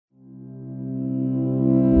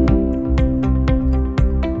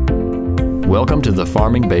Welcome to the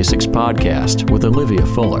Farming Basics Podcast with Olivia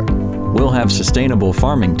Fuller. We'll have sustainable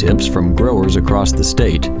farming tips from growers across the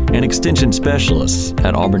state and extension specialists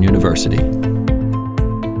at Auburn University.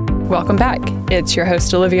 Welcome back. It's your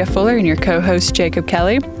host, Olivia Fuller, and your co-host, Jacob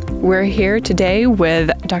Kelley. We're here today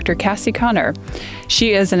with Dr. Kassie Connor.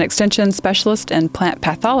 She is an extension specialist in plant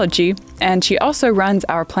pathology, and she also runs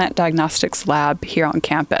our plant diagnostics lab here on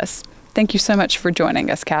campus. Thank you so much for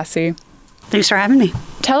joining us, Kassie. Thanks for having me.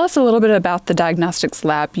 Tell us a little bit about the diagnostics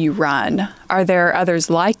lab you run. Are there others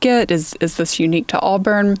like it? Is this unique to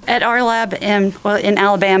Auburn? At our lab in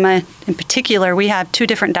Alabama in particular, we have two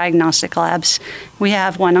different diagnostic labs. We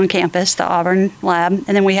have one on campus, the Auburn lab,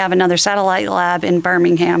 and then we have another satellite lab in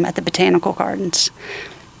Birmingham at the Botanical Gardens.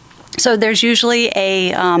 So there's usually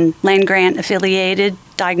a land-grant affiliated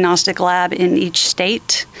diagnostic lab in each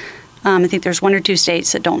state. I think there's one or two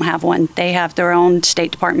states that don't have one. They have their own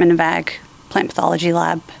State Department of Ag plant pathology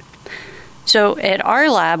lab. So at our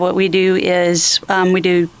lab, what we do is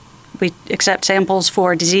we accept samples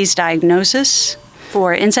for disease diagnosis,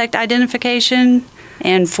 for insect identification,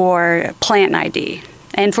 and for plant ID,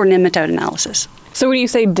 and for nematode analysis. So when you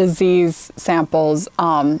say disease samples,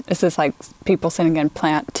 is this like people sending in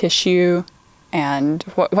plant tissue? And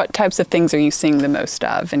what types of things are you seeing the most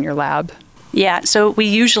of in your lab? Yeah, so we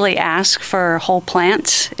usually ask for whole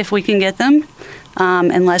plants if we can get them,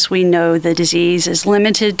 unless we know the disease is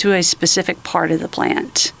limited to a specific part of the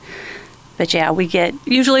plant. But yeah, we get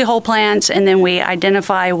usually whole plants, and then we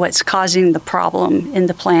identify what's causing the problem in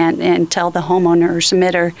the plant and tell the homeowner or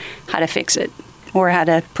submitter how to fix it or how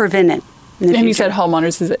to prevent it. And you said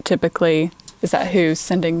homeowners, is that who's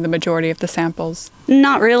sending the majority of the samples?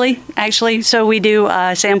 Not really, actually. So we do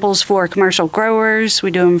samples for commercial growers.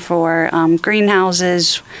 We do them for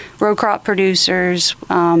greenhouses, row crop producers.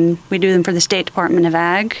 We do them for the State Department of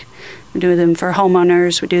Ag. We do them for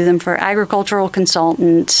homeowners. We do them for agricultural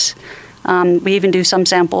consultants. We even do some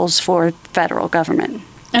samples for federal government.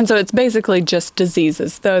 And so it's basically just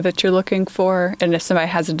diseases, though, that you're looking for. And if somebody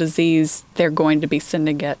has a disease, they're going to be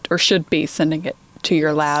sending it or should be sending it to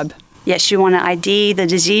your lab. Yes, you want to ID the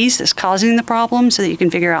disease that's causing the problem so that you can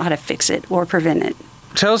figure out how to fix it or prevent it.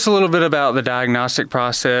 Tell us a little bit about the diagnostic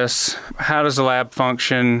process. How does the lab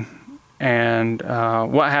function? And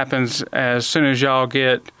what happens as soon as y'all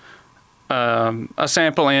get a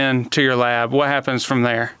sample in to your lab? What happens from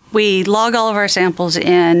there? We log all of our samples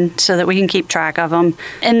in so that we can keep track of them.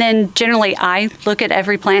 And then generally I look at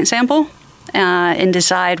every plant sample and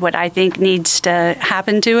decide what I think needs to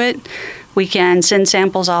happen to it. We can send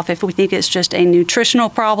samples off if we think it's just a nutritional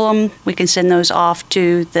problem. We can send those off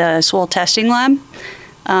to the soil testing lab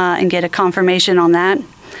and get a confirmation on that.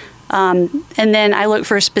 And then I look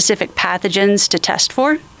for specific pathogens to test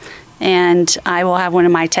for. And I will have one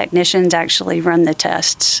of my technicians actually run the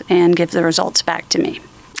tests and give the results back to me.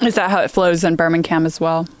 Is that how it flows in Birmingham as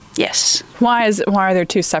well? Yes. Why are there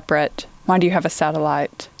two separate? Why do you have a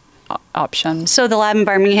satellite option? So the lab in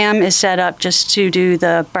Birmingham is set up just to do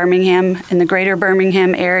the Birmingham and the greater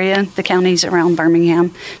Birmingham area, the counties around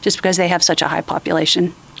Birmingham, just because they have such a high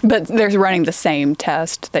population. But they're running the same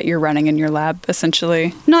test that you're running in your lab,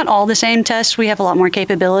 essentially? Not all the same tests. We have a lot more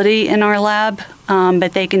capability in our lab,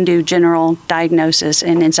 but they can do general diagnosis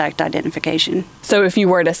and insect identification. So if you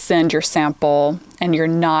were to send your sample and you're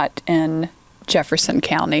not in Jefferson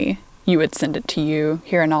County, you would send it to you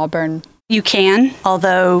here in Auburn? You can,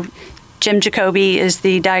 although Jim Jacoby is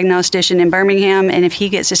the diagnostician in Birmingham, and if he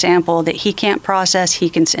gets a sample that he can't process, he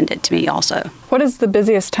can send it to me also. What is the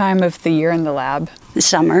busiest time of the year in the lab? The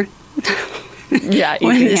summer. Yeah,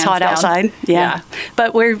 when it's hot outside. Yeah.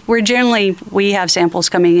 But we have samples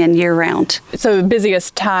coming in year round. So the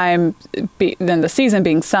busiest time, then the season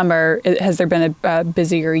being summer, has there been a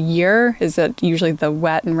busier year? Is it usually the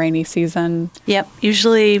wet and rainy season? Yep,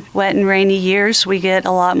 usually wet and rainy years, we get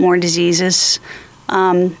a lot more diseases.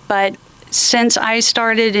 But since I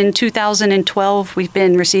started in 2012, we've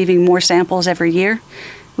been receiving more samples every year.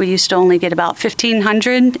 We used to only get about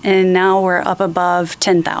 1,500, and now we're up above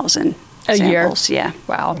 10,000 a samples. Year? Yeah.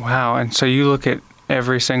 Wow. And so you look at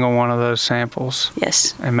every single one of those samples?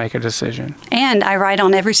 Yes. And make a decision? And I write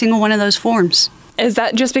on every single one of those forms. Is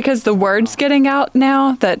that just because the word's getting out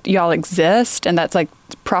now that y'all exist, and that's like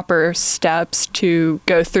proper steps to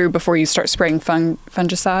go through before you start spraying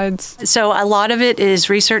fungicides? So a lot of it is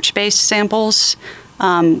research-based samples.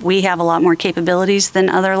 We have a lot more capabilities than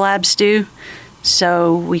other labs do,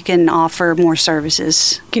 so we can offer more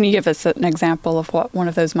services. Can you give us an example of what one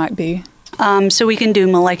of those might be? So we can do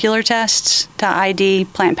molecular tests to ID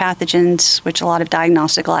plant pathogens, which a lot of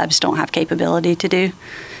diagnostic labs don't have capability to do,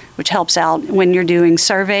 which helps out when you're doing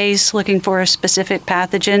surveys looking for a specific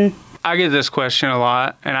pathogen. I get this question a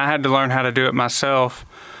lot, and I had to learn how to do it myself.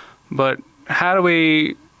 But how do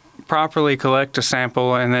we properly collect a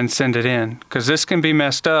sample and then send it in? Because this can be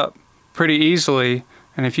messed up pretty easily,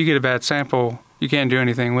 and if you get a bad sample, you can't do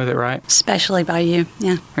anything with it, right? Especially by you,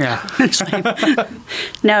 yeah. Yeah.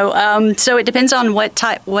 No, so it depends on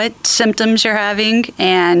what symptoms you're having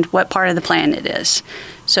and what part of the plant it is.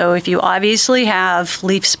 So if you obviously have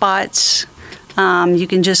leaf spots, you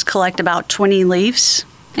can just collect about 20 leaves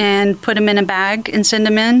and put them in a bag and send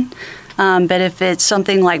them in. But if it's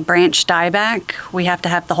something like branch dieback, we have to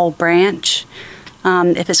have the whole branch.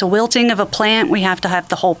 If it's a wilting of a plant, we have to have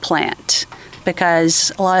the whole plant,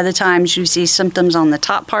 because a lot of the times you see symptoms on the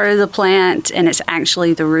top part of the plant, and it's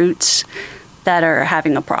actually the roots that are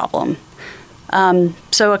having a problem.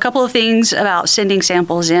 So a couple of things about sending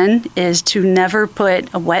samples in is to never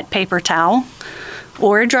put a wet paper towel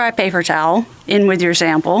or a dry paper towel in with your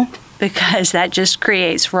sample, because that just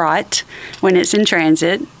creates rot when it's in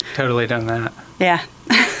transit. Totally done that. Yeah.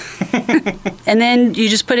 And then you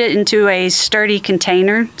just put it into a sturdy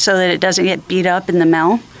container so that it doesn't get beat up in the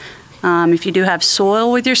mail. If you do have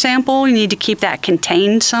soil with your sample, you need to keep that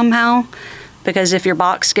contained somehow, because if your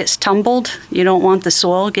box gets tumbled, you don't want the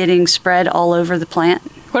soil getting spread all over the plant.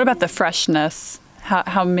 What about the freshness?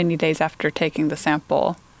 How many days after taking the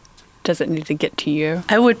sample does it need to get to you?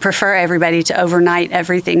 I would prefer everybody to overnight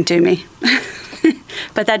everything to me,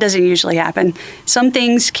 but that doesn't usually happen. Some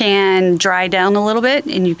things can dry down a little bit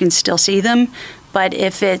and you can still see them, but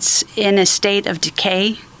if it's in a state of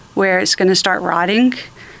decay where it's going to start rotting,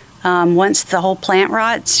 once the whole plant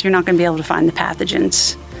rots, you're not going to be able to find the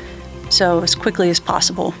pathogens. So as quickly as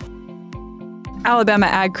possible. Alabama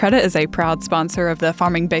Ag Credit is a proud sponsor of the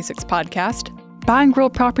Farming Basics podcast. Buying real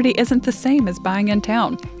property isn't the same as buying in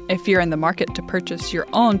town. If you're in the market to purchase your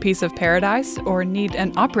own piece of paradise or need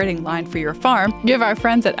an operating line for your farm, give our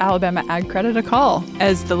friends at Alabama Ag Credit a call.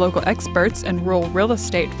 As the local experts in rural real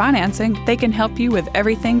estate financing, they can help you with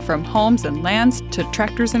everything from homes and lands to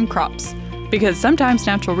tractors and crops. Because sometimes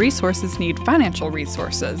natural resources need financial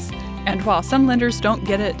resources. And while some lenders don't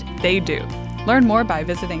get it, they do. Learn more by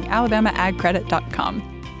visiting alabamaagcredit.com.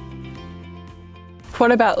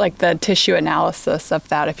 What about like the tissue analysis of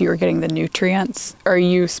that, if you were getting the nutrients? Or are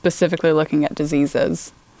you specifically looking at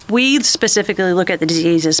diseases? We specifically look at the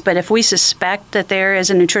diseases, but if we suspect that there is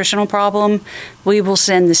a nutritional problem, we will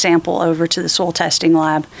send the sample over to the soil testing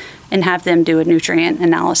lab and have them do a nutrient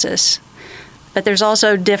analysis. But there's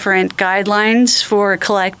also different guidelines for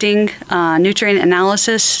collecting nutrient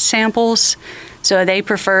analysis samples. So they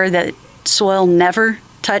prefer that soil never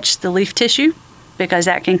touch the leaf tissue, because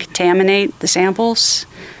that can contaminate the samples.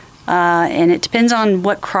 And it depends on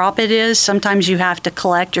what crop it is. Sometimes you have to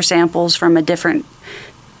collect your samples from a different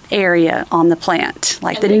area on the plant,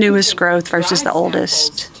 like the newest growth versus the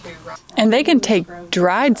oldest. And they can take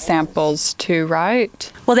dried samples too,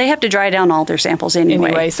 right? Well, they have to dry down all their samples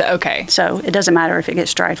anyway. So it doesn't matter if it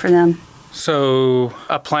gets dried for them. So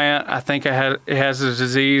a plant, I think it has a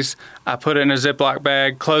disease. I put it in a Ziploc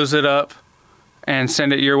bag, close it up, and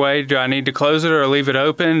send it your way. Do I need to close it or leave it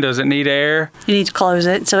open? Does it need air? You need to close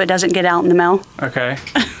it so it doesn't get out in the mail. Okay.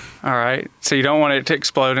 All right. So you don't want it to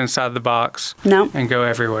explode inside the box. No. And go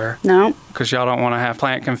everywhere. No. Because y'all don't want to have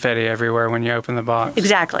plant confetti everywhere when you open the box.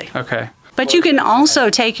 Exactly. Okay. But you can also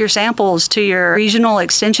take your samples to your regional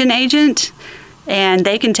extension agent, and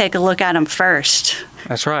they can take a look at them first.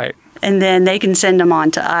 That's right. And then they can send them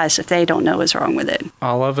on to us if they don't know what's wrong with it.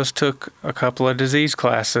 All of us took a couple of disease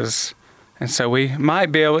classes. And so we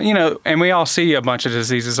might be able, and we all see a bunch of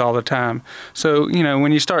diseases all the time. So,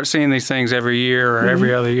 when you start seeing these things every year or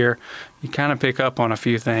every other year, you kind of pick up on a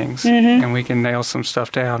few things, and we can nail some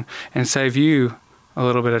stuff down and save you a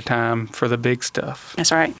little bit of time for the big stuff.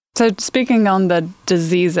 That's right. So speaking on the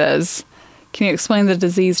diseases, can you explain the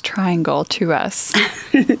disease triangle to us?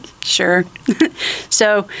 Sure.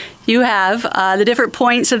 So you have the different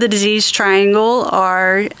points of the disease triangle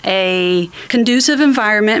are a conducive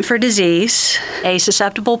environment for disease, a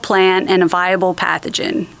susceptible plant, and a viable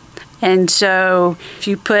pathogen. And so if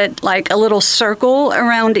you put like a little circle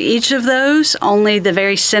around each of those, only the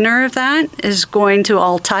very center of that is going to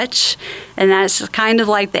all touch. And that's kind of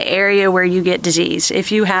like the area where you get disease,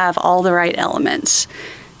 if you have all the right elements.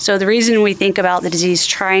 So the reason we think about the disease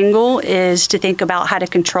triangle is to think about how to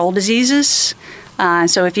control diseases.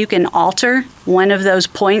 So if you can alter one of those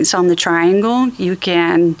points on the triangle, you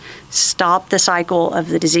can stop the cycle of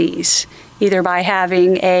the disease, either by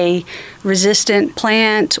having a resistant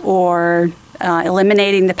plant or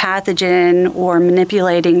eliminating the pathogen or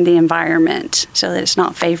manipulating the environment so that it's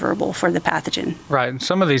not favorable for the pathogen. Right. And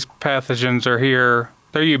some of these pathogens are here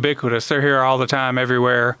they're ubiquitous. They're here all the time,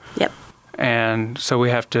 everywhere. Yep. And so we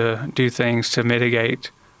have to do things to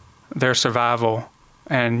mitigate their survival.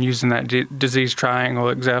 And using that disease triangle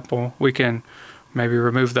example, we can maybe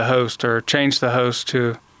remove the host or change the host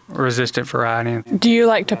to a resistant variety. Do you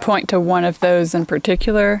like to point to one of those in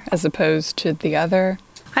particular as opposed to the other?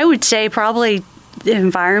 I would say probably the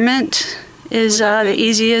environment is the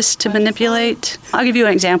easiest to manipulate. I'll give you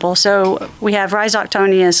an example. So we have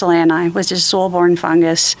Rhizoctonia solani, which is soil-borne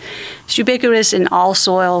fungus. It's ubiquitous in all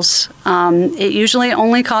soils. It usually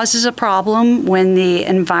only causes a problem when the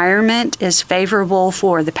environment is favorable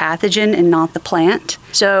for the pathogen and not the plant.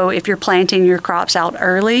 So if you're planting your crops out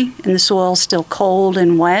early and the soil's still cold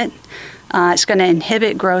and wet, it's going to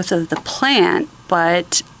inhibit growth of the plant,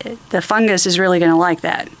 but the fungus is really going to like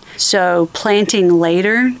that. So planting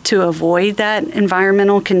later to avoid that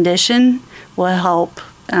environmental condition will help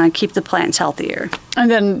keep the plants healthier.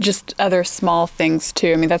 And then just other small things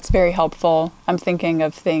too. I mean, that's very helpful. I'm thinking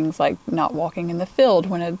of things like not walking in the field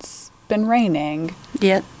when it's been raining.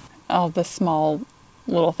 Yep. All the small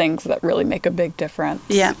little things that really make a big difference.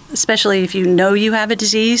 Yeah, especially if you know you have a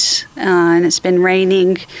disease and it's been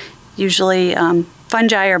raining. Usually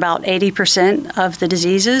fungi are about 80% of the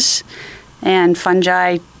diseases, and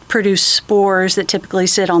fungi produce spores that typically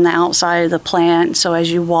sit on the outside of the plant. So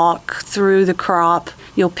as you walk through the crop,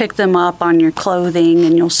 you'll pick them up on your clothing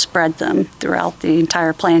and you'll spread them throughout the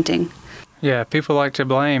entire planting. Yeah, people like to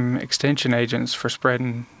blame extension agents for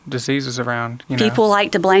spreading diseases around. People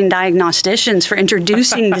like to blame diagnosticians for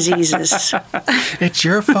introducing diseases. It's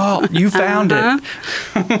your fault. You found it.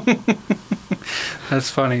 That's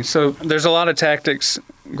funny. So there's a lot of tactics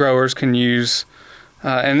growers can use,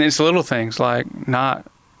 and it's little things like not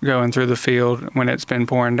going through the field when it's been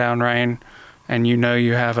pouring down rain and you know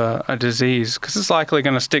you have a disease, because it's likely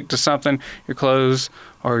going to stick to something, your clothes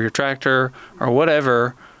or your tractor or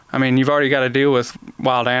whatever. I mean, you've already got to deal with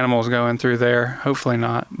wild animals going through there. Hopefully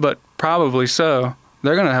not, but probably so.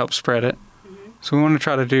 They're going to help spread it. Mm-hmm. So we want to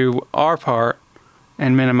try to do our part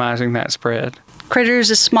in minimizing that spread. Critters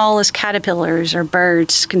as small as caterpillars or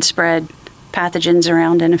birds can spread pathogens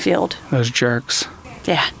around in a field. Those jerks.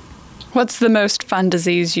 Yeah. What's the most fun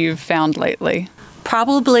disease you've found lately?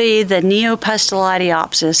 Probably the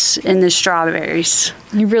Neopustulitiopsis in the strawberries.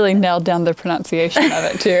 You really nailed down the pronunciation of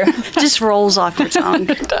it, too. Just rolls off your tongue.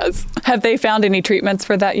 It does. Have they found any treatments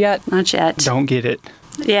for that yet? Not yet. Don't get it.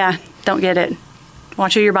 Yeah, don't get it.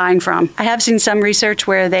 Watch who you're buying from. I have seen some research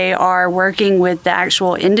where they are working with the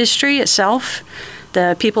actual industry itself,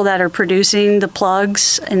 the people that are producing the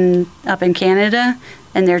plugs up in Canada,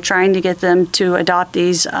 and they're trying to get them to adopt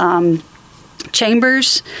these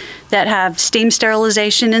chambers that have steam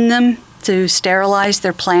sterilization in them to sterilize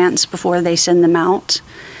their plants before they send them out.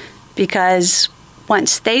 Because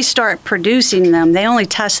once they start producing them, they only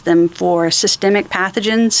test them for systemic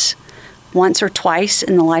pathogens once or twice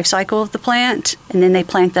in the life cycle of the plant, and then they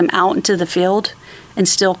plant them out into the field and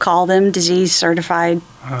still call them disease certified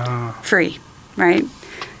free, right?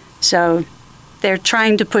 So they're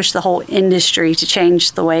trying to push the whole industry to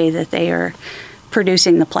change the way that they are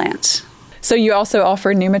producing the plants. So you also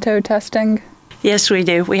offer nematode testing? Yes, we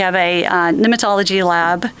do. We have a nematology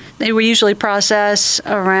lab. We usually process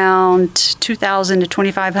around 2,000 to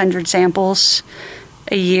 2,500 samples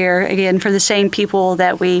a year, again, for the same people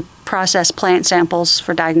that we process plant samples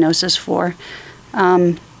for diagnosis for.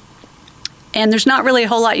 And there's not really a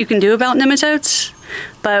whole lot you can do about nematodes,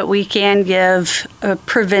 but we can give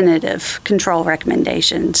preventative control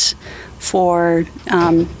recommendations for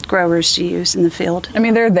growers to use in the field. I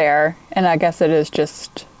mean, they're there, and I guess it is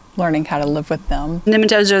just learning how to live with them.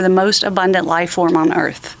 Nematodes are the most abundant life form on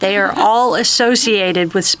Earth. They are all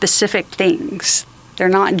associated with specific things. They're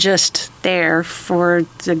not just there for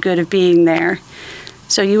the good of being there.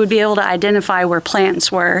 So you would be able to identify where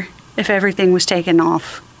plants were if everything was taken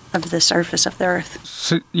off of the surface of the Earth.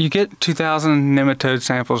 So you get 2,000 nematode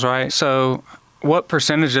samples, right? So what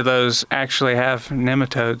percentage of those actually have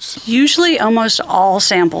nematodes? Usually almost all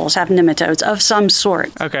samples have nematodes of some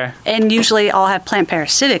sort. Okay. And usually all have plant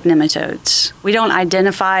parasitic nematodes. We don't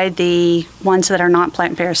identify the ones that are not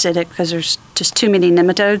plant parasitic because there's just too many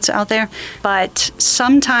nematodes out there. But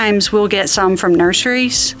sometimes we'll get some from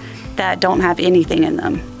nurseries that don't have anything in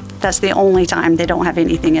them. That's the only time they don't have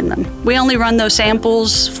anything in them. We only run those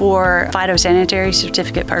samples for phytosanitary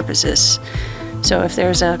certificate purposes. So if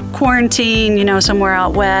there's a quarantine, somewhere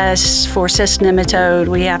out west for cyst nematode,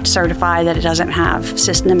 we have to certify that it doesn't have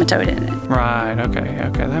cyst nematode in it. Right, okay,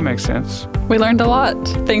 that makes sense. We learned a lot.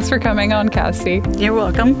 Thanks for coming on, Kassie. You're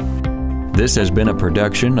welcome. This has been a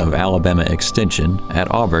production of Alabama Extension at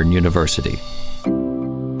Auburn University.